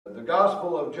The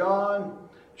Gospel of John,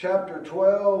 chapter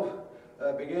 12,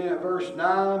 beginning at verse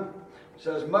 9,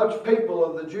 says, Much people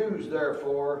of the Jews,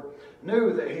 therefore,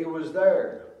 knew that he was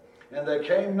there. And they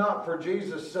came not for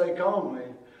Jesus' sake only,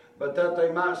 but that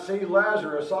they might see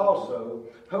Lazarus also,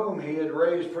 whom he had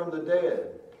raised from the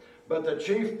dead. But the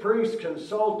chief priests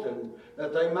consulted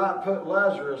that they might put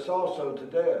Lazarus also to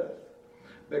death,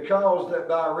 because that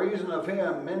by reason of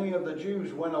him many of the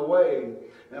Jews went away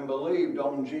and believed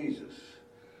on Jesus.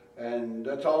 And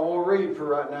that's all we'll read for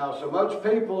right now. So much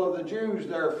people of the Jews,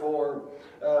 therefore,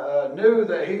 knew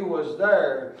that he was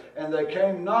there, and they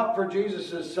came not for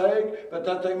Jesus' sake, but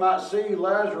that they might see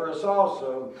Lazarus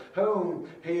also, whom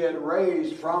he had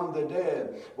raised from the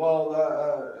dead. Well,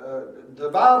 the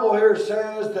Bible here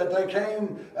says that they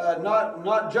came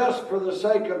not just for the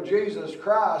sake of Jesus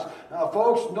Christ. Now,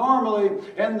 folks, normally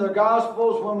in the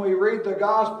Gospels, when we read the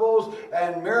Gospels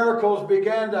and miracles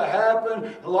began to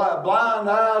happen, blind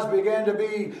eyes began to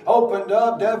be opened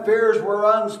up, deaf ears were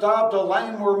unstopped, the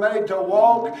lame were made to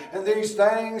walk, and these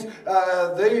things,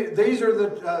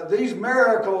 these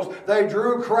miracles, they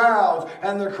drew crowds,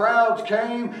 and the crowds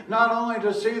came not only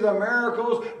to see the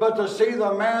miracles, but to see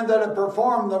the man that had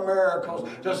performed the miracles,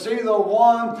 to see the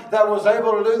one that was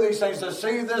able to do these things, to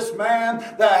see this man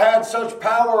that had such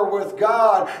power with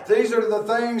God. These are the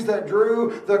things that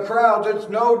drew the crowds. It's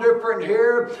no different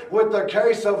here with the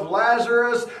case of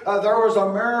Lazarus. There was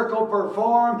a miracle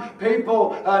performed.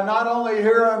 People not only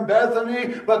here in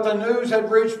Bethany, but the news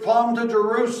had reached plumb to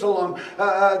Jerusalem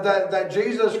that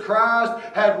Jesus Christ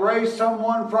had raised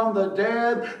someone from the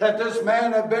dead, that this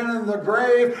man had been in the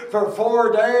grave for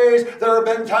 4 days. There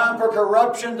had been time for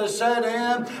corruption to set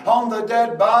in on the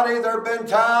dead body. There had been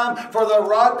time for the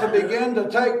rot to begin to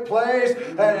take place,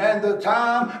 and the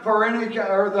time for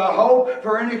the hope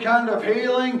for any kind of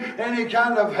healing, any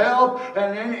kind of help,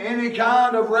 and any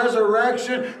kind of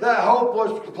resurrection. That hope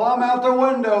was plumb out the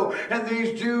window in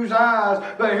these Jews' eyes.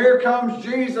 But here comes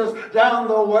Jesus down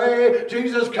the way.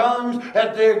 Jesus comes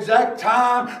at the exact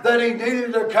time that he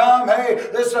needed to come. Hey,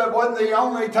 this wasn't the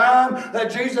only time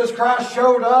that Jesus Christ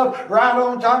showed up right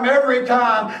on time. Every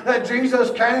time that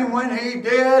Jesus came when he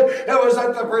did, it was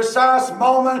at the precise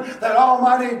moment that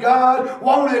Almighty God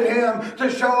wanted him to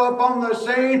show up on the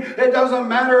scene. It doesn't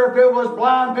matter if it was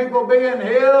blind people being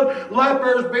healed,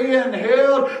 lepers being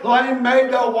healed, lame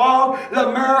made to walk.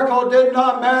 The miracle did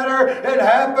not matter. It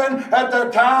happened at the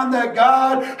time that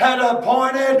God had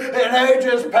appointed in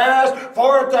ages past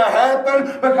for it to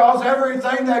happen, because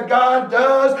everything that God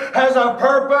does has a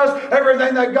purpose.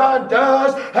 Everything that God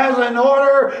does has an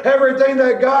order. Everything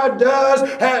that God does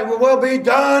will be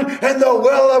done in the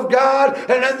will of God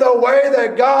and in the way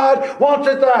that God wants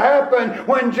it to happen.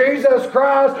 When Jesus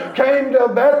Christ came to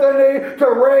Bethany to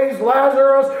raise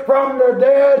Lazarus from the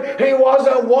dead, he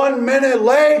wasn't 1 minute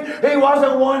late, he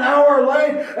wasn't 1 hour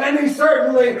late, and he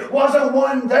certainly wasn't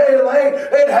 1 day late.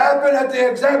 It happened at the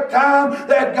exact time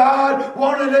that God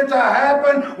wanted it to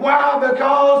happen. Why?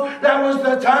 Because that was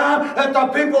the time that the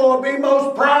people would be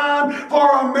most primed for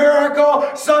a miracle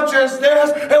such as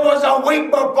this. It was a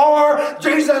week before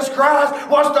Jesus Christ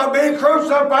was to be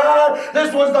crucified.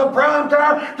 This was the prime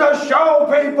time to show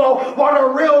people what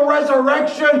a real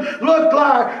resurrection looked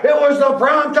like. It was the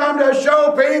prime time to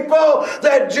show people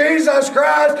that Jesus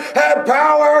Christ had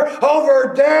power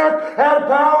over death, had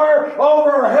power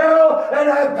over hell, and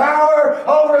had power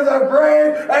over the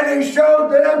grave. And he showed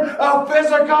them a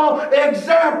physical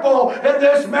example in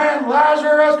this man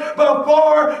Lazarus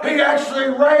before he actually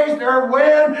raised, or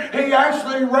when he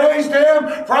actually raised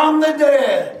him from the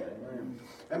dead.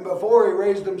 And before he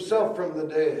raised himself from the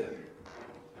dead.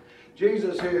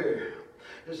 Jesus here,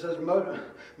 it says,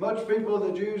 much people of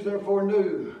the Jews therefore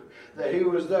knew that he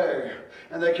was there.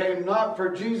 And they came not for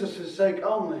Jesus' sake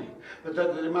only, but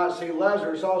that they might see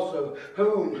Lazarus also,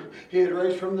 whom he had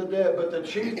raised from the dead. But the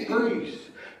chief priests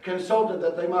consulted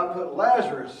that they might put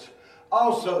Lazarus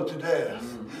also to death.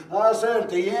 I said at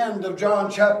the end of John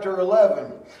chapter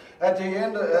 11, at the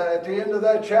end of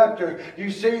that chapter, you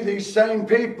see these same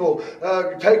people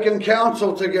taking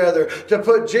counsel together to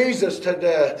put Jesus to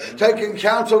death. Taking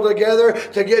counsel together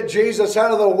to get Jesus out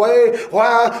of the way.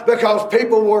 Why? Because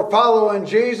people were following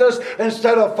Jesus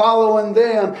instead of following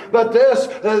them. But this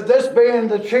being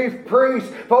the chief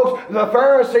priest, folks, the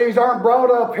Pharisees aren't brought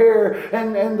up here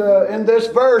in this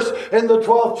verse in the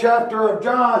 12th chapter of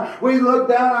John. We look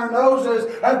down our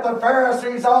noses at the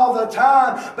Pharisees all the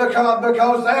time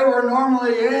because they were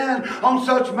normally in on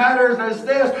such matters as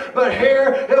this. But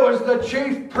here it was the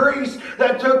chief priest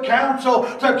that took counsel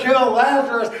to kill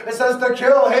Lazarus. It says to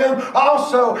kill him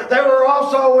also. They were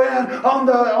also in on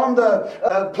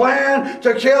the plan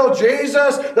to kill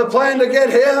Jesus, the plan to get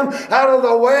him out of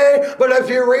the way. But if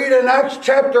you read in Acts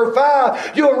chapter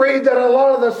 5, you'll read that a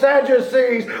lot of the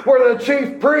Sadducees were the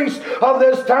chief priests of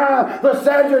this time. The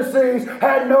Sadducees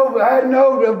had no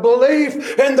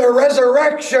belief in the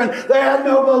resurrection. They had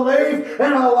no belief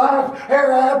in a life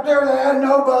hereafter. They had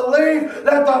no belief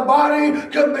that the body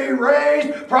could be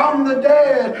raised from the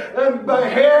dead.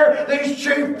 But here, these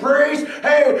chief priests,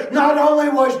 hey, not only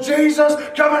was Jesus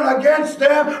coming against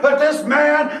them, but this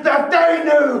man that they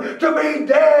knew to be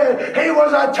dead, he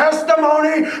was a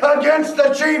testimony against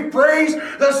the chief priests,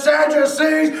 the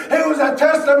Sadducees. He was a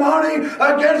testimony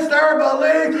against their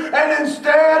belief. And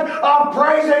instead of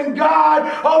praising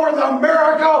God over the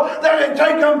miracle that had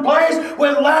taken place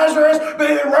with Lazarus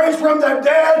being raised from the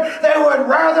dead, they would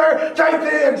rather take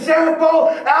the example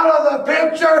out of the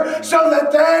picture so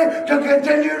that they could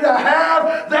continue to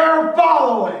have their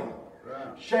following.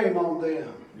 Shame on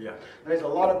them. Yeah. There's a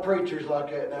lot of preachers like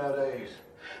that nowadays.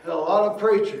 There's a lot of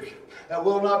preachers that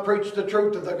will not preach the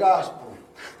truth of the gospel.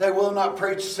 They will not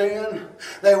preach sin.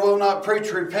 They will not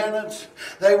preach repentance.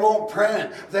 They won't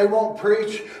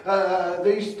preach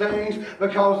these things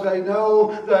because they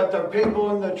know that the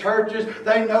people in the churches,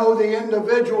 they know the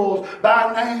individuals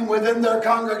by name within their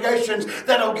congregations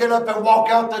that'll get up and walk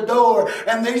out the door.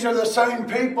 And these are the same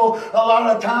people a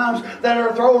lot of times that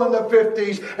are throwing the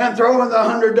 50s and throwing the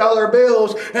 $100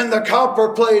 bills in the copper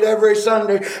plate every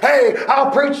Sunday. Hey,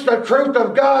 I'll preach the truth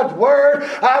of God's word.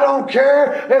 I don't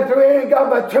care if we ain't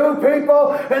got but 2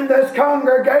 people in this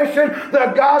congregation.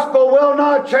 The gospel will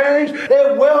not change.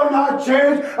 It will not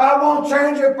change. I won't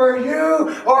change it for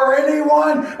you or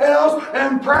anyone else.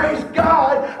 And praise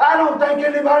God, I don't think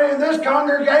anybody in this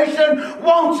congregation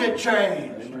wants it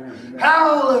changed.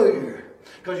 Hallelujah.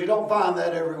 Because you don't find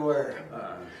that everywhere.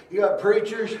 You got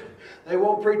preachers, they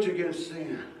won't preach against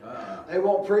sin. They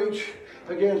won't preach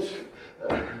against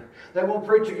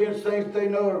things they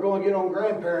know are going to get on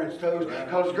grandparents' toes,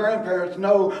 because grandparents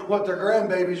know what their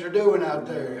grandbabies are doing out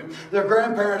there. Their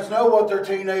grandparents know what their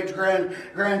teenage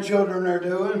grandchildren are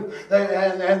doing.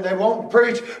 They won't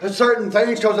preach certain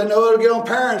things because they know it'll get on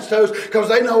parents' toes, because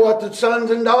they know what the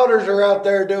sons and daughters are out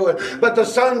there doing. But the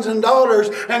sons and daughters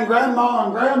and grandma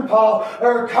and grandpa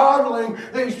are coddling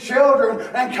these children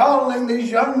and coddling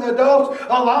these young adults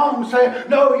along, saying,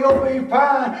 no, you'll be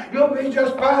fine. You'll be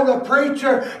just fine. The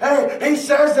preacher, hey, he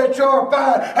says that you're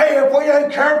fine. Hey, if we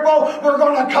ain't careful, we're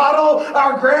going to coddle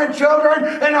our grandchildren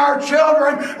and our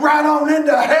children right on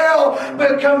into hell,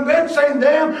 but convincing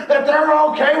them that they're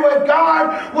okay with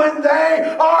God when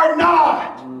they are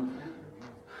not.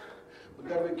 We've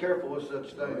got to be careful with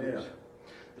such things.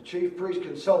 The chief priest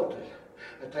consulted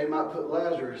that they might put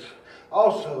Lazarus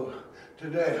also to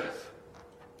death.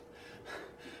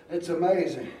 It's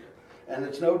amazing, and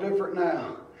it's no different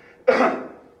now.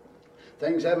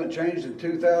 Things haven't changed in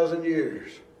 2,000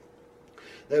 years.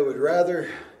 They would rather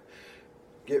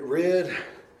get rid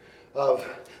of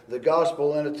the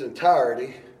gospel in its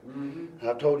entirety.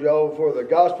 I've told you all before, the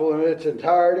gospel in its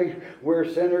entirety, we're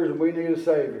sinners and we need a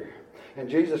Savior. And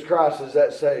Jesus Christ is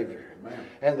that Savior.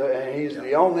 And He's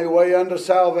the only way unto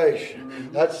salvation.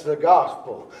 That's the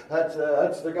gospel. That's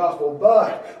the gospel.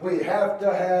 But we have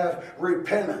to have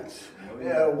repentance.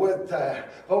 With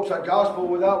that. Folks, a gospel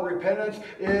without repentance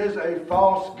is a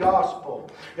false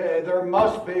gospel. There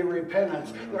must be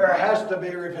repentance. There has to be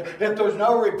repentance. If there's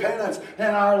no repentance in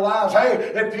our lives,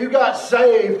 hey, if you got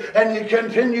saved and you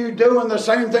continue doing the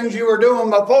same things you were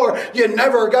doing before, you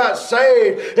never got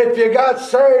saved. If you got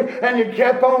saved and you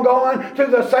kept on going to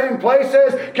the same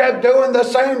places, kept doing the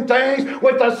same things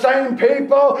with the same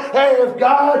people, hey, if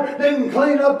God didn't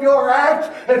clean up your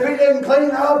act, if He didn't clean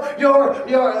up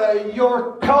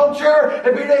your culture,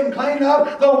 if He didn't clean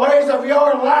up the ways of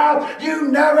your life, you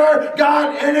never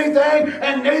got anything,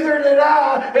 and neither did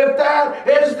I, if that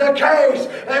is the case.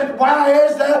 And why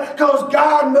is that? Because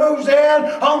God moves in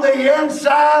on the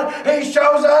inside. He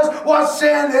shows us what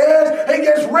sin is. He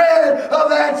gets rid of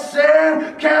that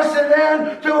sin, casts it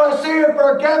into a sea of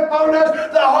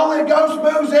forgetfulness. The Holy Ghost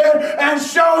moves in and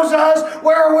shows us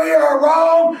where we are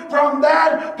wrong from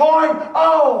that point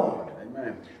on.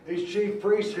 Amen. These chief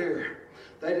priests here,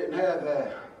 they didn't have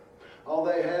that. All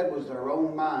they had was their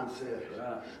own mindset.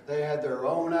 Right. They had their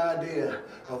own idea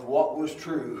of what was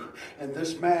true. And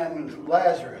this man,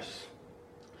 Lazarus,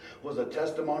 was a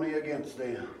testimony against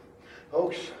them.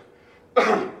 Folks,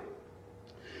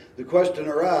 the question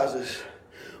arises,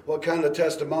 What kind of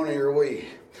testimony are we?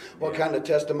 What kind of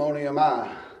testimony am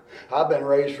I? I've been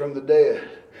raised from the dead.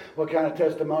 What kind of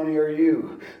testimony are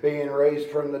you, being raised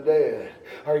from the dead?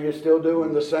 Are you still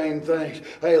doing the same things?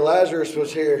 Hey, Lazarus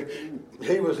was here.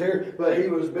 He was here, but he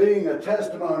was being a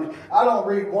testimony. I don't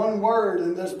read one word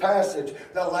in this passage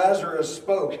that Lazarus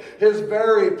spoke. His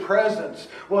very presence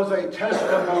was a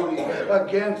testimony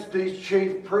against these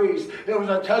chief priests. It was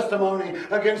a testimony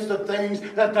against the things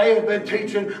that they had been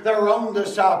teaching their own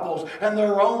disciples and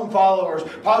their own followers.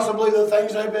 Possibly the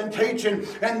things they've been teaching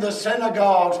in the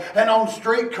synagogues and on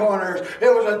street corners.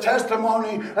 It was a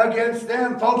testimony against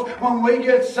them. Folks, when we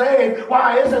get saved,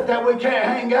 why is it that we can't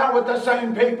hang out with the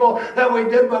same people that we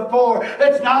did before?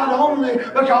 It's not only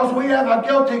because we have a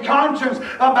guilty conscience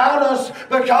about us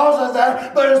because of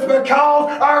that, but it's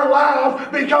because our lives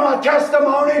become a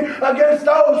testimony against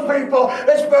those people.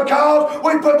 It's because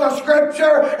we put the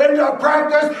scripture into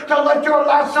practice to let your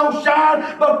light so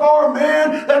shine before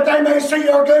men that they may see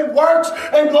your good works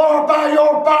and glorify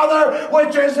your Father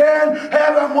which is in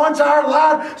heaven. Once our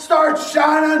light starts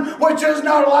shining, which is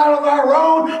not a light of our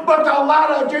own, but the light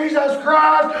of Jesus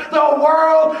Christ, the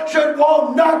world should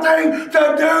want nothing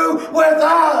to do with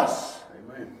us.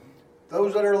 Amen.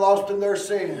 Those that are lost in their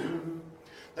sin,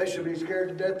 they should be scared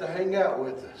to death to hang out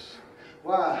with us.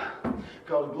 Why?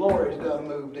 Because glory's done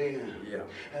moved in. Yeah.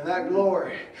 And that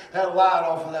glory, that light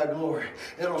off of that glory,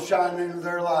 it'll shine into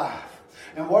their life.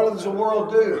 And what does the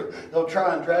world do? They'll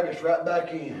try and drag us right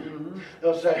back in.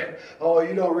 They'll say, oh,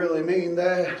 you don't really mean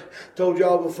that. Told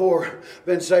y'all before,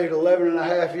 been saved 11 and a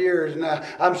half years now.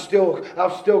 I've still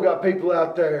got people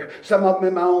out there, some of them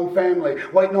in my own family,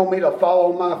 waiting on me to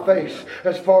fall on my face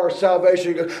as far as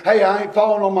salvation goes. Hey, I ain't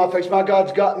falling on my face. My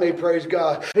God's got me, praise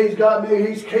God. He's got me.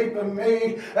 He's keeping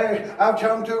me. Hey, I've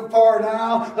come too far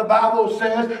now. The Bible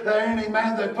says that any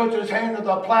man that puts his hand to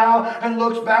the plow and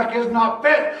looks back is not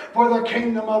fit for the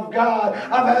kingdom of God.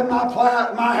 I've had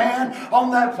my hand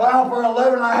on that plow for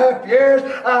 11 and a half years.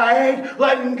 I ain't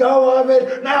letting go of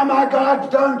it. Now my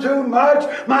God's done too much.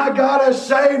 My God has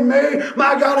saved me.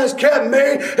 My God has kept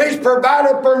me. He's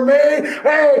provided for me.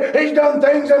 Hey, He's done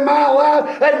things in my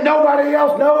life that nobody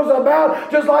else knows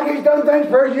about, just like He's done things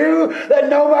for you that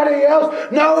nobody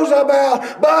else knows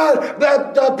about. But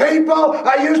the people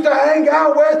I used to hang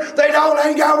out with, they don't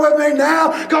hang out with me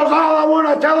now, because all I want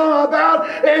to tell them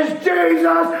about is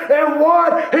Jesus and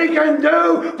what He can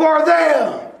do for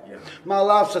them. My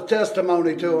life's a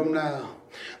testimony to them now.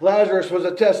 Lazarus was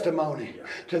a testimony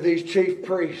to these chief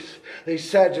priests, these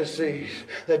Sadducees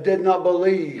that did not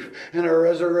believe in a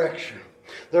resurrection.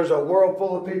 There's a world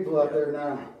full of people out there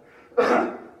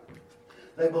now.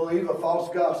 They believe a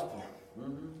false gospel.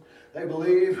 They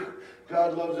believe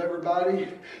God loves everybody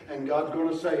and God's going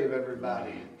to save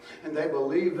everybody. And they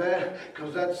believe that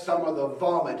because that's some of the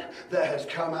vomit that has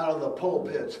come out of the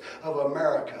pulpits of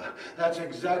America. That's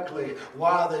exactly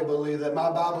why they believe that.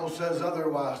 My Bible says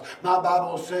otherwise. My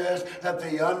Bible says that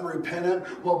the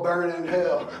unrepentant will burn in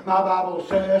hell. My Bible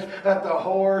says that the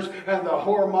whores and the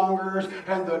whoremongers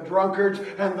and the drunkards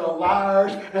and the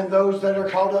liars and those that are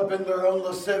caught up in their own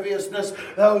lasciviousness,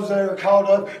 those that are caught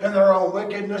up in their own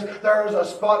wickedness, there is a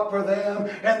spot for them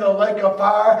in the lake of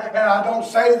fire. And I don't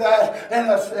say that in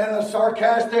a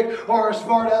sarcastic or a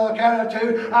smart aleck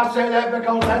attitude. I say that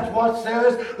because that's what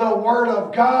says the Word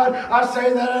of God. I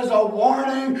say that as a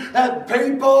warning that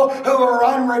people who are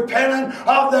unrepentant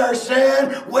of their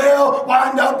sin will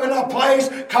wind up in a place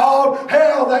called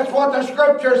hell. That's what the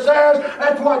Scripture says.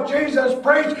 That's what Jesus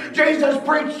preached. Jesus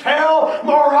preached hell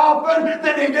more often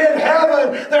than He did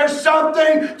heaven. There's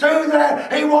something to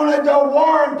that. He wanted to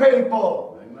warn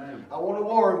people. Amen. I want to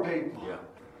warn people.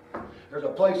 Yeah. There's a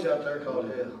place out there called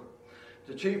hell.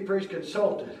 The chief priest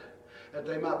consulted that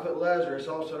they might put Lazarus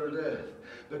also to death,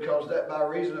 because that by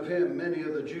reason of him many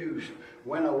of the Jews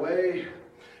went away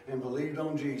and believed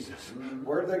on Jesus.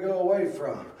 Where did they go away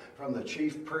from? From the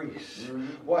chief priests.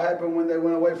 What happened when they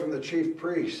went away from the chief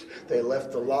priests? They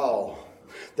left the law.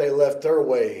 They left their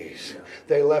ways.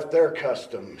 They left their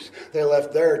customs. They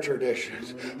left their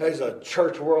traditions. There's a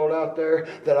church world out there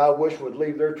that I wish would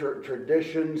leave their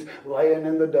traditions laying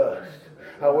in the dust.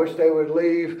 I wish they would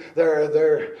leave their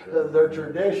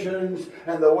traditions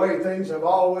and the way things have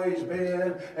always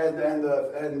been, and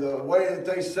the way that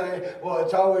they say, well,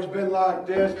 it's always been like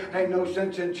this. Ain't no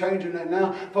sense in changing it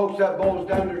now. Folks, that boils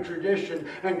down to tradition,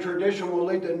 and tradition will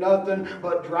lead to nothing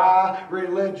but dry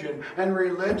religion. And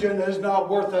religion is not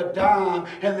worth a dime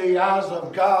in the eyes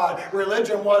of God.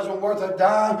 Religion wasn't worth a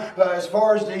dime as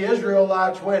far as the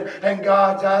Israelites went in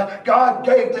God's eyes. God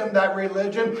gave them that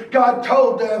religion. God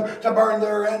told them to burn their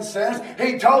their incense.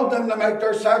 He told them to make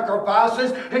their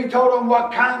sacrifices. He told them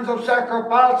what kinds of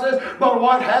sacrifices. But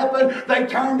what happened? They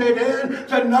turned it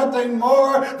into nothing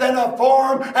more than a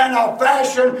form and a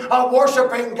fashion of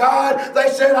worshiping God. They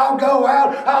said, I'll go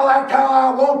out, I'll act how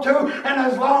I want to,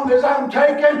 and as long as I'm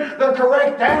taking the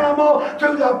correct animal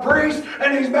to the priest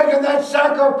and he's making that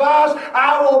sacrifice,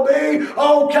 I will be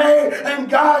okay. And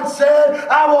God said,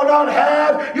 I will not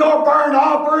have your burnt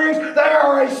offerings. They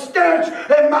are a stench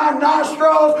in my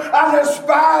nostrils. I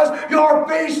despise your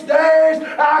feast days.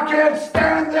 I can't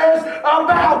stand this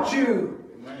about you.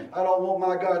 I don't want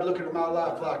my God looking at my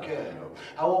life like that.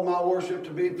 I want my worship to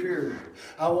be pure.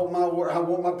 I want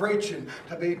my preaching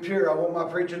to be pure. I want my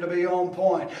preaching to be on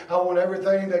point. I want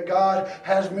everything that God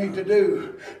has me to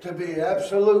do to be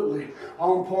absolutely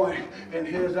on point in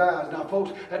His eyes. Now,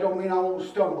 folks, that don't mean I won't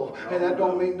stumble, and that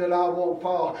don't mean that I won't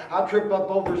fall. I trip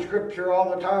up over Scripture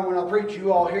all the time when I preach.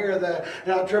 You all hear that,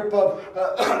 and I trip up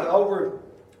over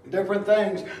different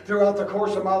things throughout the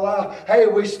course of my life. Hey,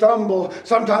 we stumble.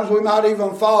 Sometimes we might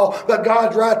even fall. But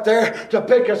God's right there to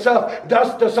pick us up,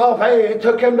 dust us off. Hey, it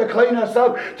took Him to clean us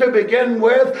up to begin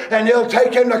with. And He'll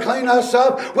take Him to clean us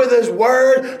up with His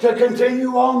Word to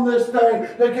continue on this thing,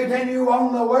 to continue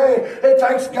on the way. It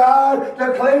takes God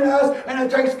to clean us, and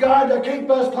it takes God to keep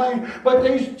us clean. But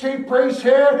these chief priests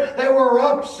here, they were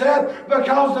upset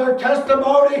because their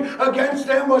testimony against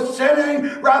them was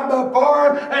sitting right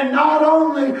before them. And not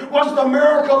only was the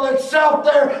miracle itself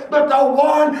there, but the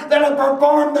one that had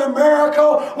performed the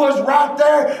miracle was right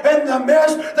there in the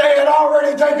midst. They had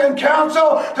already taken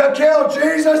counsel to kill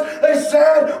Jesus. They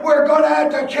said, we're going to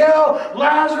have to kill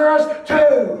Lazarus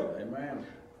too. Amen.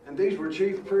 And these were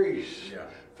chief priests,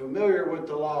 familiar with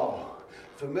the law,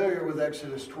 familiar with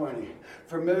Exodus 20,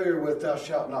 familiar with thou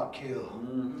shalt not kill.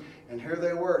 Mm-hmm. And here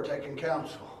they were taking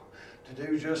counsel to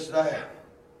do just that.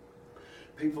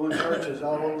 People in churches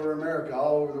all over America,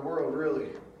 all over the world, really.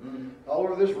 Mm-hmm. All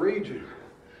over this region.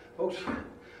 Folks,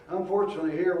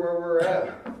 unfortunately, here where we're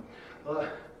at,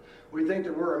 we think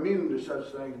that we're immune to such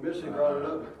things. Missy brought it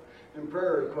up in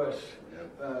prayer requests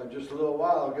just a little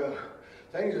while ago.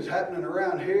 Things is happening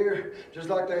around here just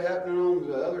like they're happening on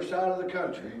the other side of the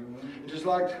country. Mm-hmm. Just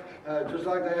like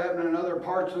they're happening in other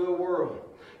parts of the world.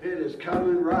 It is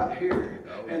coming right here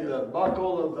in the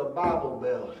buckle of the Bible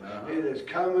Belt. It is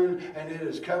coming, and it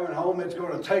is coming home. It's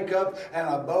going to take up an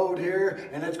abode here,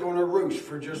 and it's going to roost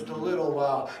for just a little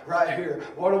while right here.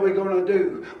 What are we going to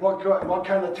do? What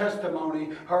kind of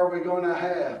testimony are we going to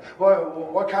have?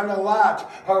 What kind of light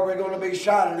are we going to be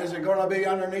shining? Is it going to be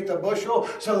underneath a bushel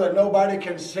so that nobody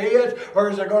can see it?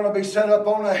 Or is it going to be set up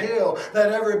on a hill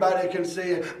that everybody can see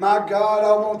it? My God,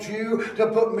 I want you to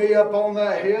put me up on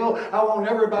that hill. I want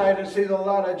everybody to see the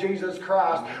light of Jesus Christ.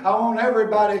 I want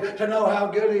everybody to know how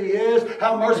good He is,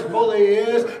 how merciful He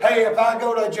is. Hey, if I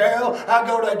go to jail, I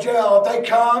go to jail. If they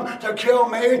come to kill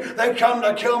me, they come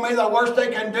to kill me. The worst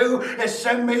they can do is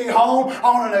send me home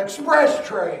on an express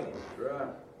train. That's right.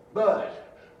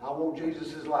 But I want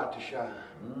Jesus' light to shine.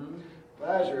 Mm-hmm.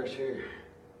 Lazarus here,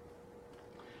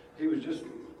 he was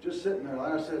just sitting there.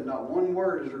 Like I said, not one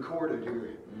word is recorded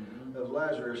here of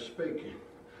Lazarus speaking.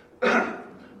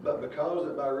 But because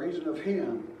that by reason of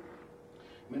him,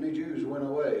 many Jews went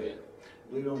away,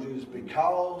 believed on Jesus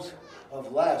because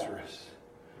of Lazarus.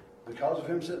 Because of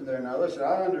him sitting there. Now listen,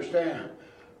 I understand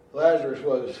Lazarus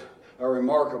was a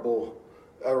remarkable,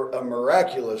 a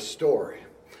miraculous story.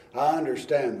 I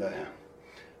understand that.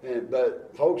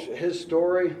 But folks, his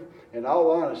story, in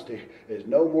all honesty, is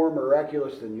no more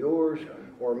miraculous than yours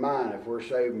or mine if we're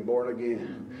saved and born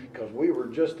again. Because we were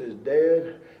just as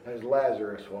dead as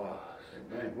Lazarus was.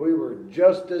 Amen. We were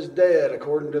just as dead,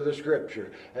 according to the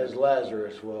Scripture, as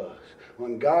Lazarus was.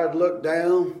 When God looked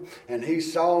down and He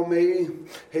saw me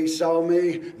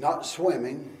not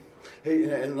swimming.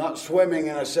 And not swimming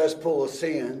in a cesspool of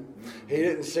sin. He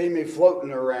didn't see me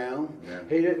floating around.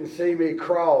 He didn't see me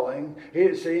crawling. He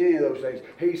didn't see any of those things.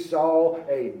 He saw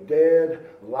a dead,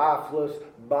 lifeless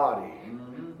body.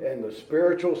 In the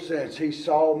spiritual sense, He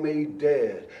saw me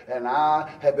dead, and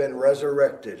I have been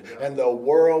resurrected, and the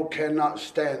world cannot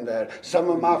stand that. Some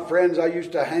of my friends I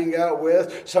used to hang out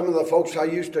with, some of the folks I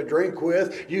used to drink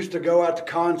with, used to go out to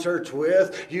concerts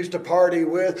with, used to party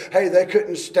with, hey, they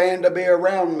couldn't stand to be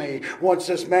around me once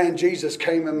this man Jesus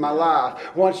came in my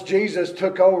life. Once Jesus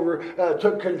took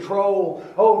control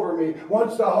over me.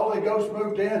 Once the Holy Ghost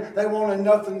moved in, they wanted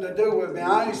nothing to do with me.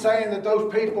 I ain't saying that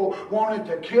those people wanted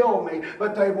to kill me,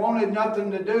 but they they wanted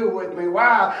nothing to do with me.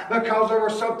 Why? Because there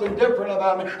was something different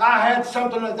about me. I had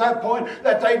something at that point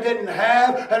that they didn't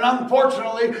have, and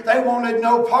unfortunately they wanted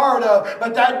no part of.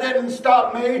 But that didn't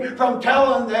stop me from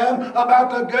telling them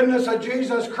about the goodness of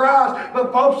Jesus Christ.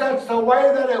 But folks, that's the way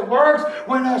that it works.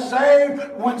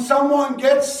 When someone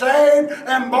gets saved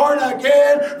and born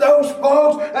again, those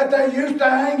folks that they used to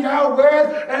hang out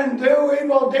with and do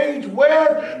evil deeds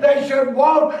with, they should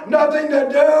want nothing to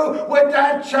do with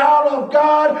that child of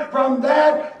God from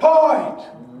that point.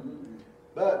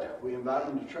 But we invite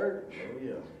them to church.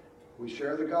 We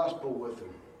share the gospel with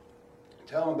them.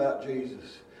 Tell them about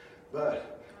Jesus.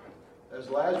 But as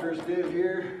Lazarus did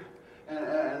here,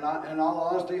 and in all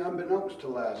honesty, unbeknownst to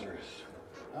Lazarus,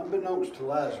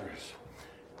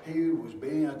 he was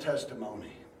being a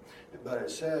testimony. But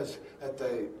it says that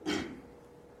they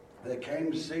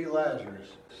came to see Lazarus.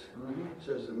 It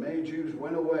says that many Jews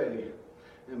went away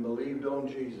and believed on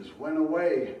Jesus. Went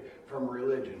away from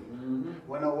religion.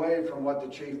 Went away from what the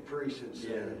chief priests had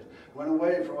said. Went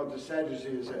away from what the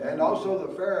Sadducees said. And also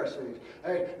the Pharisees.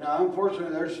 Hey, now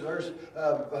unfortunately there's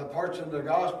parts of the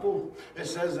gospel. It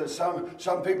says that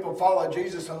some people followed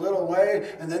Jesus a little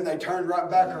way and then they turned right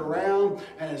back around,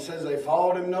 and it says they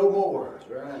followed him no more.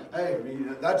 That's right. Hey,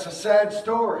 that's a sad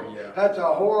story. That's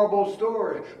a horrible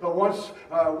story. But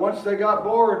once they got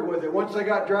bored with it, once they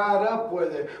got dried up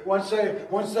with it, once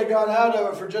they got out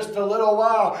of it for just a little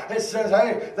while, it says,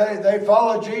 hey, they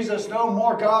followed Jesus no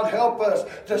more. God, help us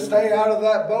to stay out of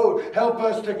that boat. Help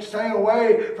us to stay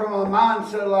away from a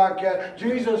mindset like that.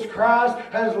 Jesus Christ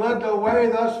has led the way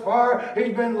thus far.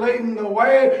 He's been leading the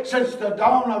way since the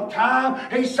dawn of time.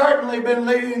 He's certainly been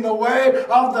leading the way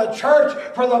of the church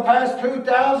for the past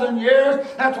 2,000 years.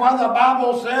 That's why the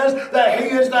Bible says that He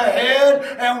is the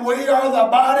head and we are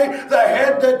the body. The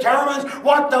head determines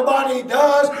what the body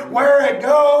does, where it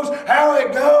goes, how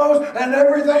it goes, and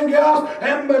everything else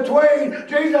in between.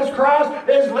 Jesus Christ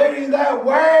is leading that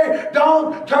way.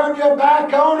 Don't turn your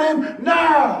back on Him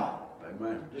now.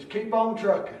 Amen. Just keep on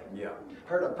trucking.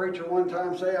 Heard a preacher one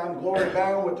time say, I'm glory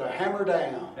bound with the hammer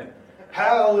down.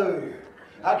 Hallelujah.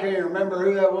 I can't even remember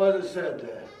who that was that said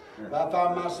that. But I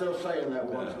find myself saying that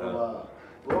once in a while.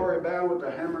 Glory bound with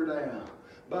the hammer down.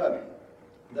 But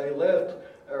they left,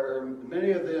 or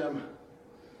many of them,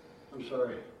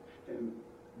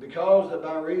 because that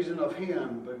by reason of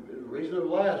him, by reason of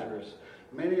Lazarus,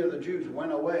 many of the Jews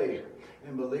went away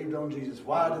and believed on Jesus.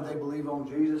 Why did they believe on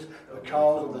Jesus?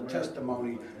 Because of the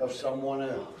testimony of someone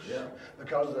else.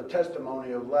 Because of the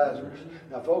testimony of Lazarus.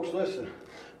 Now folks, listen.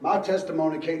 My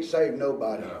testimony can't save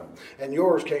nobody. And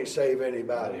yours can't save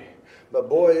anybody. But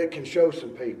boy, it can show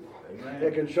some people. Amen.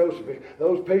 It can show some people.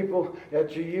 Those people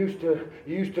that you used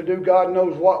to do God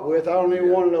knows what with. I don't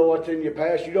even want to know what's in your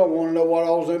past. You don't want to know what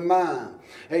all's in mine.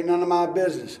 Ain't none of my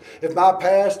business. If my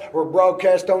past were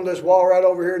broadcast on this wall right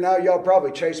over here now, y'all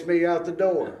probably chase me out the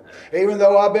door. Even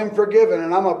though I've been forgiven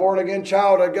and I'm a born-again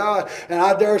child of God. And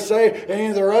I dare say any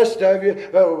of the rest of you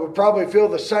would probably feel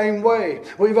the same way.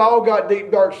 We've all got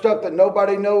deep, dark stuff that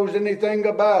nobody knows anything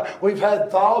about. We've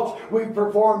had thoughts. We've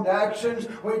performed actions.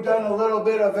 We've done a little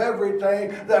bit of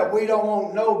everything that we don't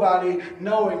want nobody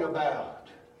knowing about.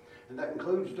 And that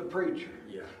includes the preacher.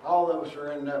 All of us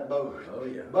are in that boat.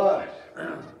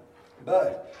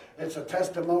 But it's a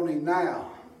testimony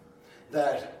now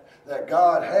that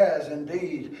God has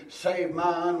indeed saved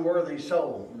my unworthy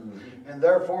soul. And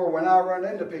therefore, when I run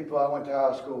into people I went to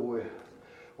high school with,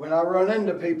 when I run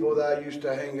into people that I used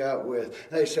to hang out with,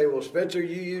 they say, well, Spencer,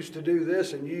 you used to do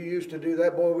this and you used to do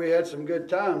that. Boy, we had some good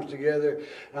times together.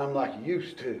 And I'm like,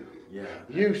 used to.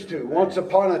 Used to. Once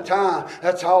upon a time.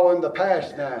 That's all in the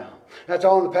past now. That's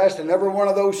all in the past. And every one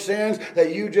of those sins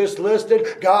that you just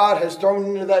listed, God has thrown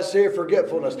into that sea of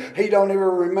forgetfulness. He don't even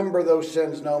remember those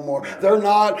sins no more. They're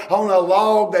not on a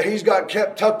log that He's got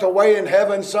kept tucked away in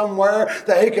heaven somewhere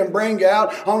that He can bring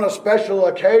out on a special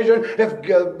occasion. If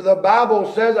the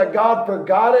Bible says that God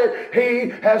forgot it, He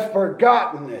has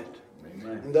forgotten it.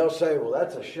 Amen. And they'll say, well,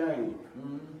 that's a shame.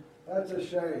 That's a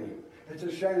shame. It's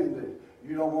a shame that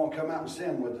you don't want to come out and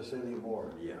sin with us anymore.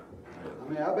 I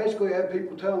mean, I basically had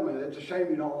people tell me, it's a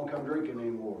shame you don't want to come drinking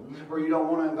anymore. Or you don't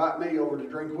want to invite me over to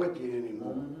drink with you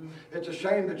anymore. It's a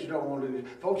shame that you don't want to do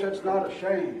this. Folks, that's not a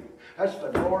shame. That's the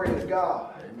glory of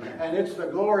God. Amen. And it's the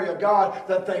glory of God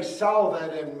that they saw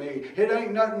that in me. It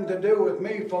ain't nothing to do with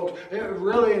me, folks. It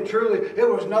really and truly, it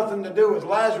was nothing to do with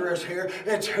Lazarus here.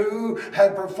 It's who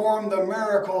had performed the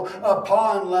miracle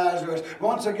upon Lazarus.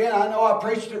 Once again, I know I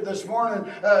preached it this morning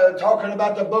talking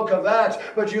about the book of Acts,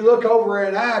 but you look over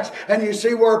in Acts And you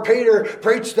see where Peter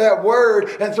preached that word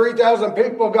and 3,000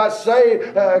 people got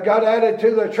saved, got added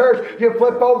to the church. You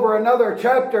flip over another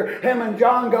chapter, him and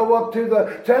John go up to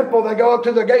the temple. They go up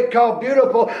to the gate called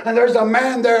Beautiful, and there's a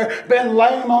man there been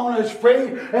lame on his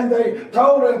feet, and they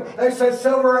told him, they said,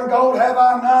 silver and gold have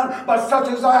I none, but such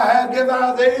as I have give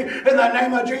I thee. In the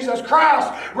name of Jesus Christ,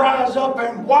 rise up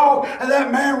and walk. And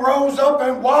that man rose up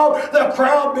and walked. The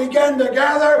crowd began to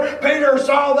gather. Peter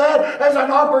saw that as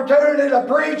an opportunity to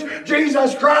preach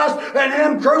Jesus Christ and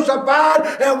Him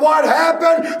crucified. And what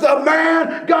happened? The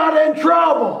man got in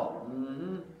trouble.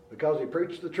 Because he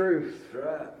preached the truth.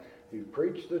 Right. He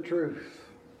preached the truth.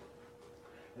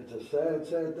 It's a sad,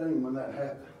 sad thing when that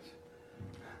happens.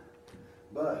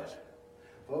 But,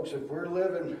 folks, if we're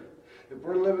living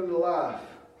the life,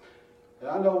 and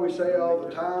I know we say all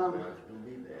the time,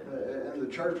 in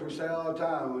the church we say all the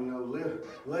time,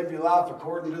 live your life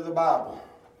according to the Bible.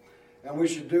 And we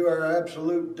should do our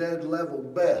absolute dead level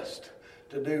best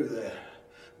to do that.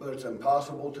 But it's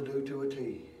impossible to do to a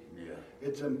T. Yeah.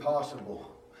 It's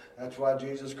impossible. That's why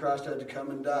Jesus Christ had to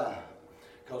come and die.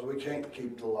 Because we can't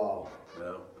keep the law.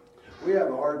 No. We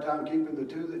have a hard time keeping the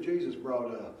two that Jesus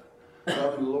brought up.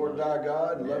 Loving the Lord thy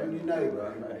God and loving your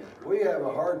neighbor. We have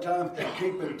a hard time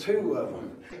keeping two of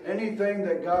them. Anything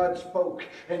that God spoke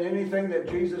and anything that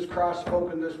Jesus Christ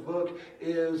spoke in this book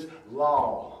is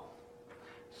law.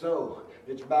 So,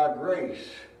 it's by grace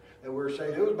that we're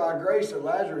saved. It was by grace that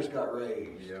Lazarus got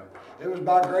raised. Yeah. It was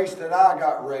by grace that I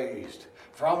got raised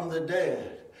from the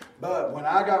dead. But when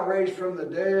I got raised from the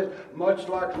dead, much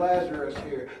like Lazarus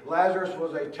here, Lazarus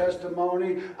was a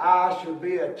testimony. I should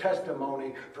be a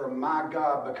testimony for my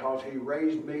God because He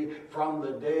raised me from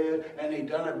the dead, and He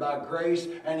done it by grace,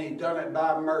 and He done it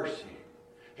by mercy.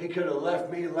 He could have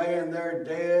left me laying there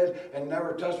dead and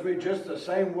never touched me just the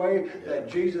same way that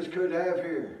Jesus could have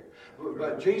here.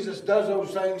 But Jesus does those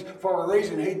things for a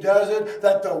reason. He does it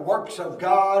that the works of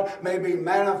God may be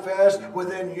manifest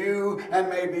within you and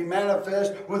may be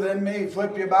manifest within me.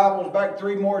 Flip your Bibles back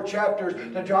 3 more chapters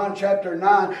to John chapter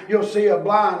 9. You'll see a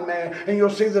blind man and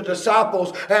you'll see the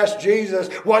disciples ask Jesus,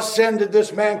 what sin did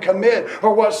this man commit?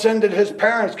 Or what sin did his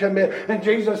parents commit? And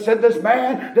Jesus said, this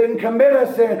man didn't commit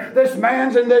a sin. This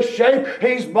man's in this shape.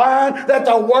 He's blind that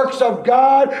the works of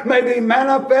God may be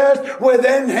manifest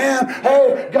within him.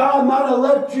 Hey, God might have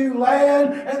left you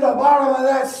laying in the bottom of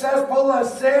that cesspool of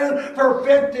sin for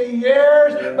 50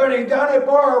 years, but He done it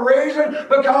for a reason,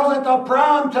 because at the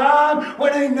prime time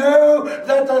when He knew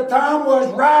that the time was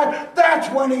right,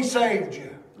 that's when He saved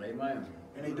you. Amen.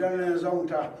 And He done it in His own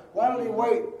time. Why did He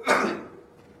wait?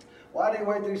 Why did He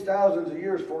wait these thousands of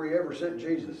years before He ever sent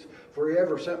Jesus, before He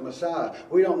ever sent Messiah?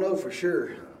 We don't know for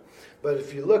sure. But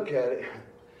if you look at it,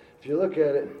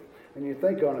 and you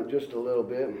think on it just a little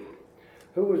bit,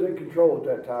 who was in control at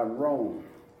that time? Rome.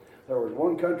 There was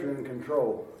one country in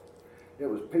control. It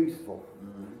was peaceful.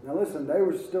 Mm-hmm. Now listen, there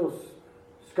was still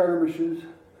skirmishes.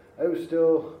 There was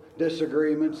still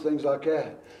disagreements, things like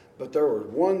that. But there was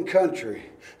one country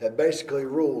that basically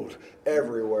ruled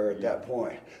everywhere at that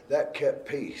point. That kept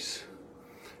peace.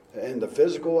 In the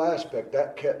physical aspect,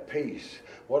 that kept peace.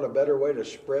 What a better way to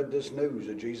spread this news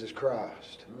of Jesus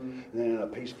Christ than in a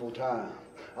peaceful time.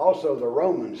 Also, the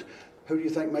Romans. Who do you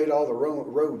think made all the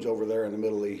roads over there in the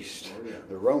Middle East? Oh, yeah.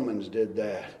 The Romans did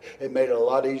that. It made it a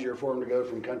lot easier for them to go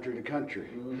from country to country,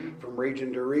 from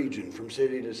region to region, from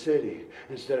city to city,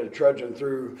 instead of trudging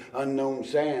through unknown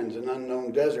sands and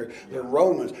unknown desert. Yeah. The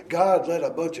Romans, God let a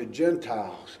bunch of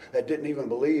Gentiles that didn't even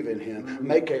believe in Him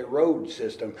make a road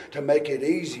system to make it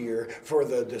easier for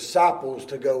the disciples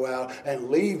to go out and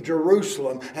leave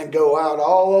Jerusalem and go out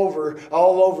all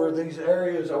over these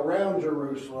areas around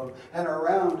Jerusalem and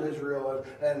around Israel.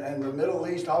 And the Middle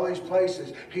East, all these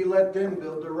places, He let them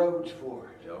build the roads for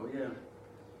it. Oh, yeah.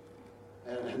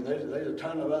 And there's a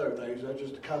ton of other things. That's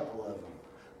just a couple of them.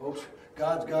 Folks,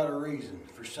 God's got a reason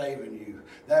for saving you.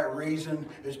 That reason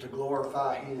is to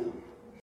glorify Him.